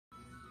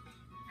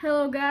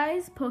Hello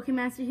guys,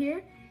 Pokemaster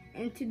here,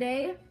 and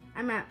today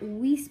I'm at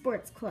Wii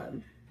Sports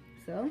Club.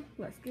 So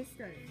let's get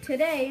started.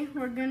 Today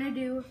we're gonna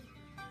do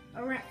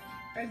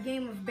a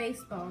game of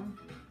baseball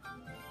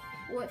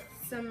with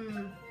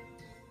some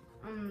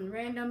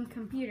random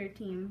computer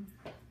team,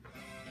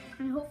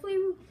 and hopefully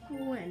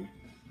we'll win.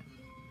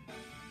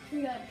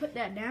 We gotta put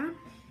that down.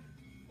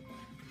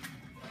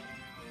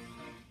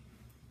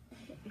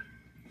 Okay.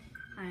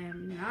 I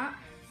am not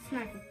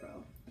Sniper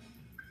Pro.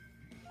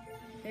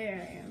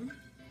 There I am.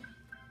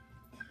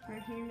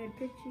 Right-handed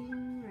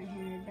pitching,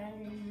 right-handed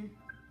batting.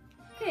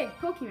 Okay,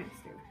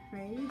 Pokemaster,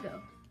 ready to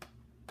go.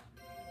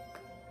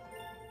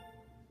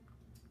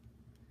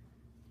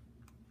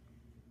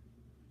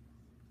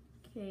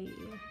 Okay,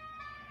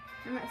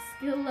 I'm at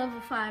skill level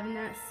 5 and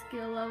that's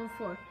skill level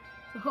 4.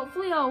 So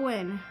hopefully I'll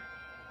win.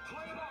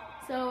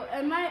 So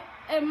it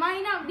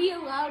might not be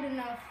loud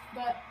enough,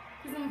 but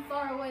because I'm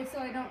far away so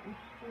I don't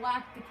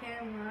whack the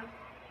camera.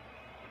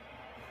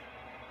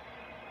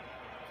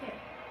 Okay.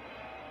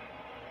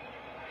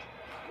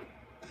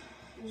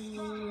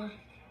 Ooh.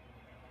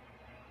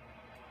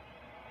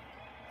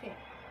 Okay.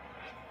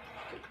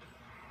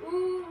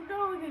 Ooh, no,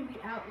 we're gonna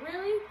be out.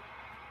 Really?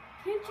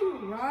 Can't you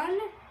run?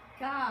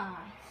 Gosh.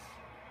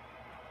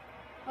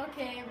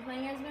 Okay, I'm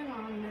playing as my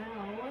mom now.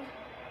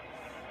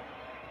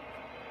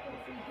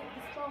 Hopefully hit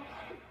this ball.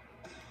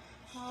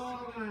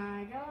 Oh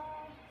my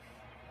gosh.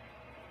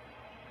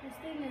 This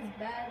thing is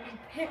badly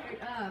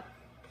picked up.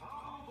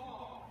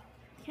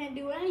 Can't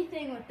do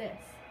anything with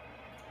this.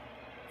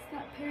 It's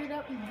not paired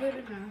up good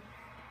enough.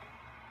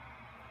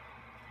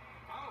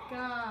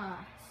 Gosh.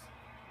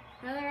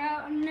 Another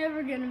out, I'm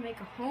never gonna make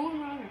a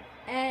home run or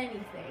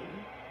anything.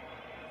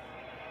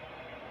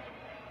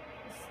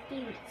 It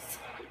stinks.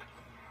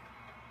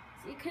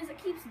 See, because it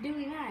keeps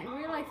doing that. In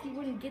real life, you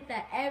wouldn't get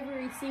that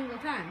every single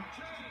time.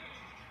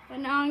 But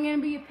now I'm gonna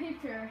be a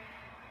pitcher.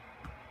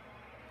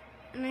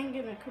 And I'm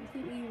gonna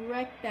completely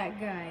wreck that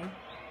guy.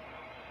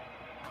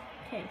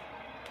 Okay.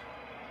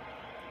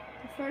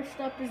 First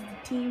up is the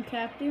team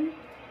captain.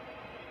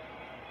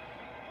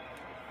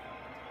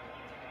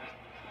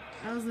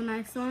 That was a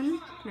nice one.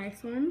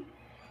 Nice one.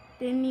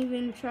 Didn't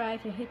even try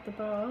to hit the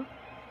ball.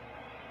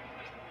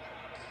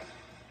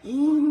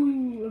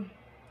 Ooh.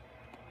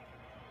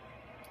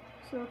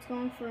 So it's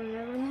going for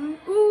another one.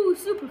 Ooh,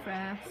 super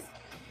fast.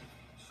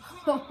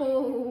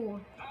 Oh.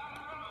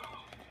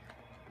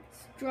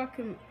 Struck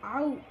him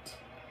out.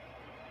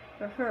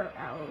 Or her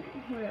out.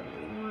 Whatever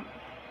you want.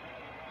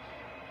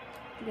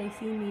 They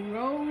see me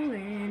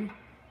rolling.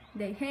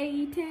 They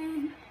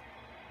hating.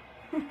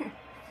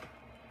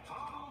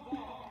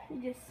 I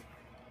just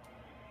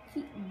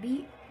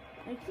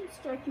I keep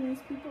striking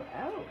these people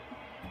out.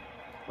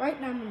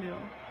 Right down the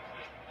middle.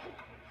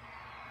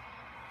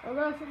 Oh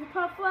gosh, there's a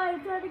pop fly.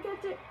 I'm trying to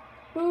catch it.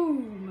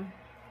 Boom.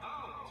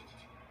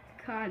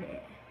 Caught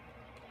it.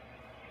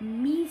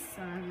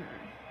 Misaner.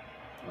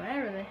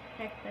 Whatever the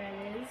heck that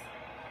is.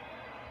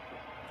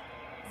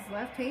 It's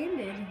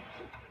left-handed.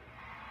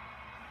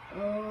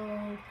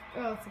 Oh,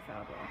 it's a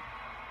foul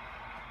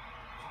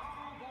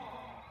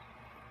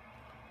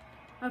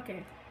ball.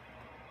 Okay.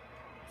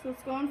 So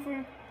it's going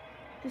for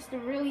just a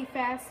really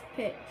fast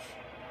pitch.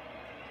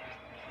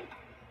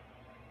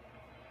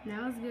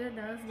 That was good,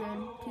 that was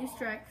good. 2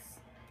 strikes.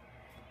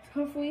 So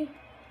hopefully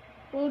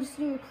we'll just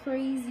do a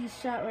crazy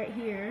shot right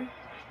here.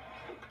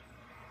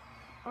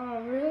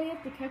 Oh, really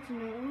have to catch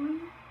another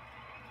one?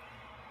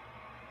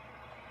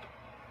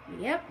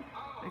 Yep,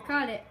 I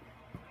caught it.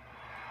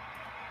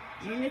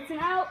 And it's an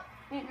out,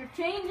 and we're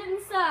changing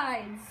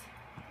sides.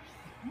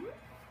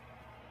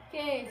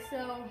 Okay,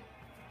 so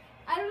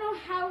I don't know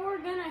how we're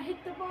gonna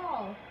hit the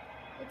ball.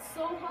 It's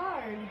so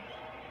hard.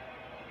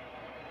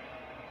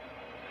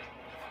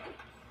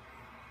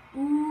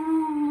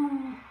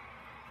 Ooh.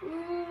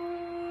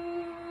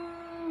 Ooh.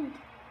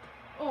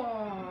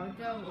 Oh,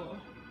 double.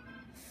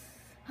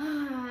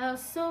 That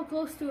was so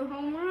close to a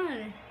home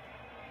run.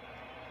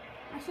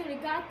 I should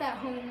have got that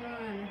home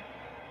run.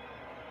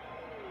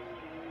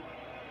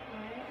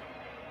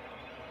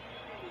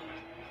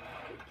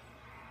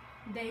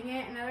 Dang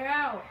it, another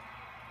out.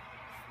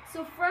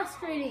 So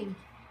frustrating,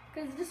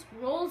 because it just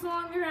rolls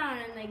along the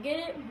ground and they get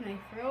it and they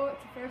throw it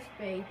to first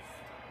base.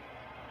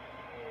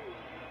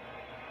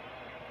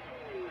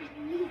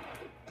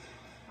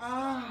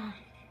 Ah,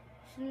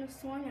 shouldn't have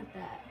swung at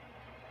that.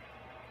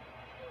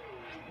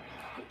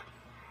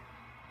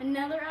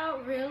 Another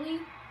out,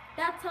 really?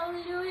 That's how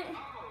they do it?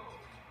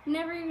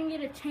 Never even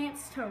get a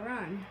chance to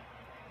run.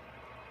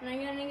 And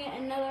I'm gonna get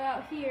another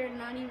out here and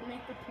not even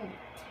make the point.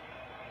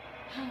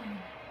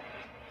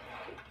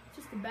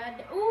 Just a bad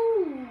day.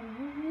 Ooh!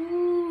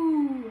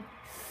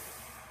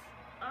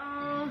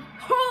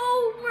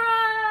 Home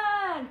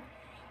run!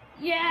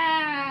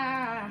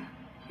 Yeah!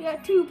 We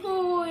got 2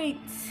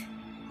 points.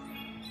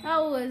 That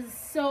was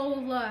so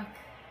luck.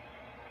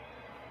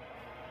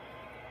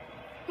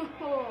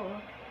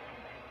 Oh,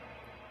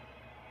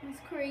 that's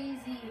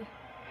crazy.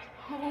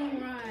 Home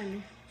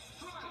run.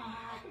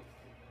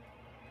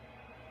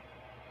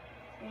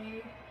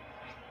 Okay.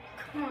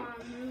 Come on,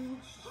 move.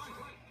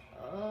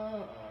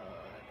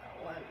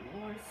 One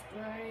more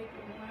strike.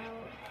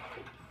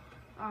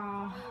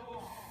 Wow.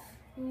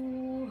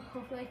 Ooh,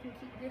 hopefully I can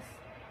keep this.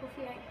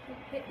 Hopefully I can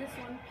hit this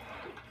one.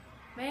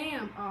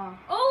 Bam.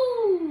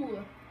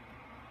 Oh!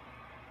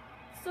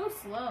 So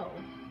slow.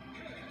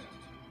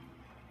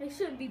 They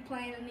shouldn't be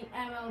playing in the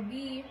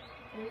MLB.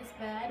 It is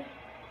bad.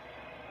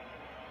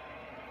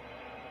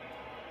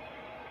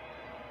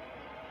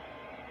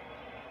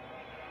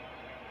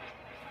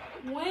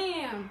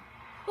 Wham!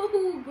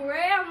 Ooh,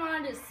 Grandma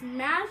just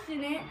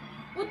smashing it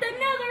with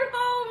another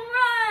home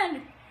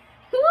run!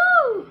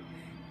 Woo!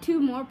 2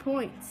 more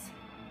points.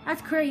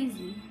 That's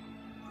crazy.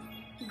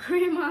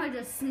 Grandma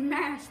just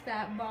smashed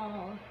that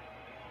ball.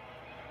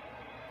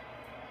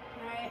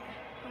 Alright,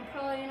 I'm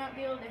probably not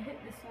be able to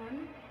hit this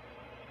one.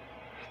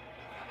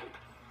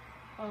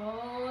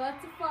 Oh,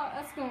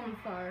 that's going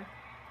far.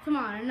 Come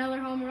on, another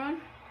home run.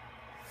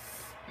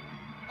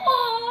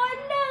 Oh,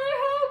 another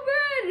home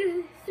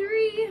run!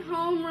 3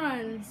 home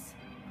runs.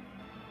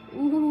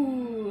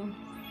 Ooh,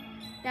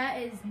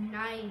 that is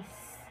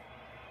nice.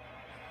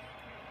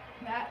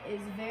 That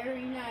is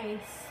very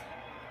nice.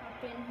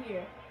 Up in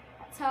here.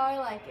 That's how I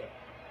like it.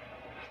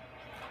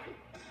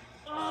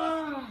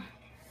 Oh,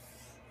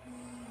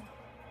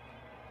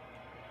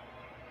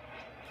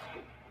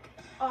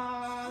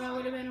 that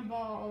would have been a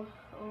ball.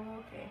 Oh,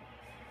 okay.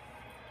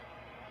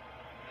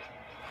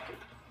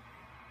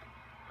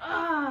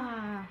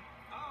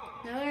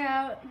 Another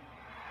out.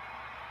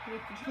 We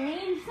have to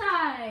change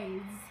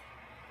sides.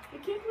 I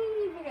can't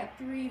believe I got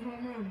 3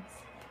 home runs.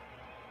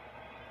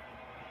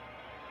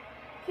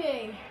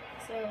 Okay,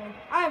 so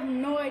I have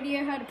no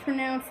idea how to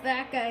pronounce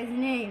that guy's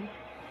name.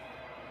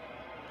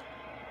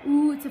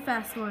 Ooh, it's a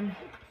fast one.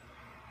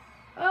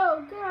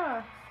 Oh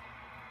gosh.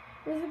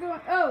 Where's it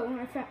going? Oh,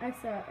 I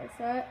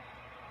saw it.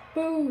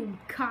 Boom,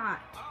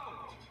 caught.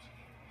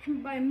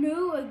 By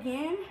Moo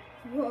again?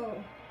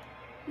 Whoa.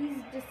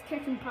 He's just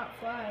catching pop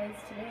flies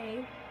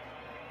today.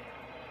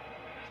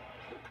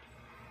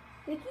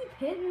 They keep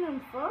hitting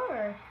them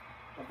far,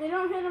 but they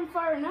don't hit them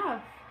far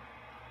enough.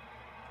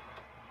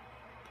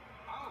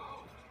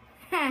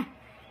 Ha!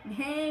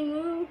 Dang,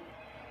 Moo.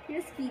 He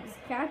just keeps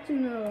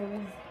catching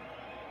those.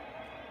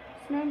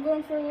 So now I'm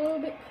going for a little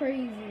bit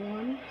crazy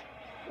one,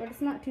 but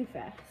it's not too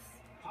fast.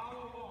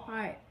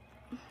 Alright.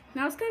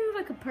 Now it's kind of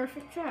like a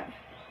perfect shot.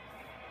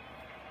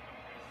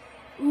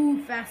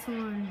 Ooh, fast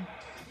one.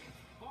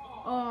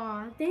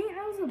 Aw, dang it,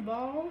 that was a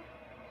ball.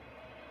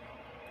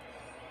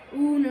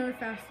 Ooh, another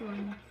fast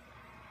one.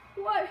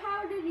 What?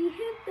 How did he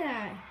hit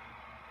that?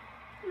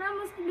 That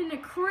must have been a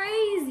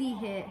crazy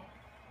hit.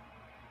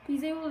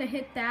 He's able to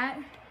hit that.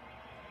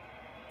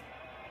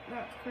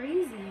 That's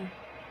crazy.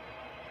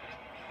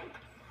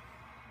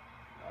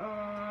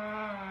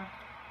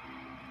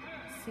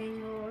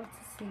 Single, it's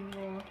a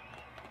single.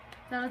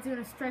 Thought I was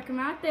gonna strike him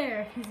out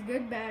there. He's a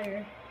good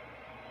batter.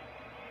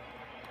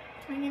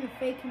 I'm gonna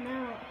fake him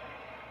out.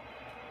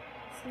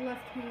 It's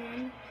left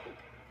hand.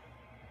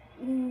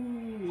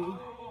 Ooh.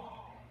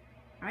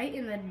 Right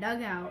in the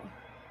dugout.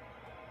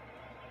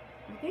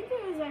 I think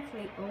it was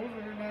actually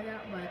over the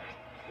dugout, but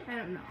I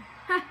don't know.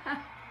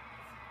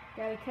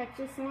 Gotta catch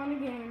this one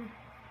again.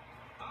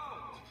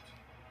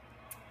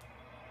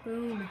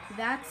 Boom.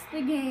 That's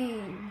the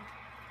game.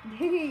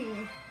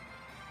 Dang.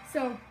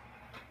 So,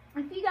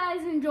 if you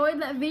guys enjoyed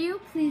that video,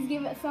 please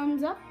give it a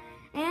thumbs up.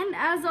 And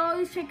as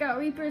always, check out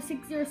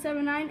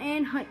Reaper6079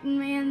 and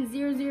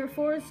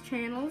Huntingman004's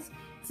channels.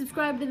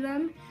 Subscribe to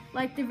them,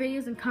 like their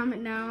videos, and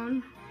comment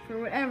down for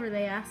whatever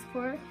they ask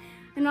for.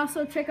 And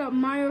also check out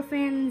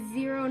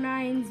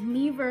MarioFan09's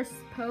Miiverse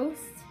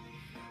post.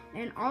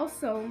 And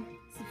also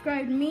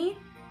subscribe to me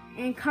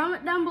and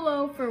comment down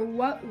below for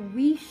what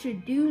we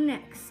should do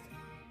next.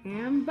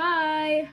 And bye!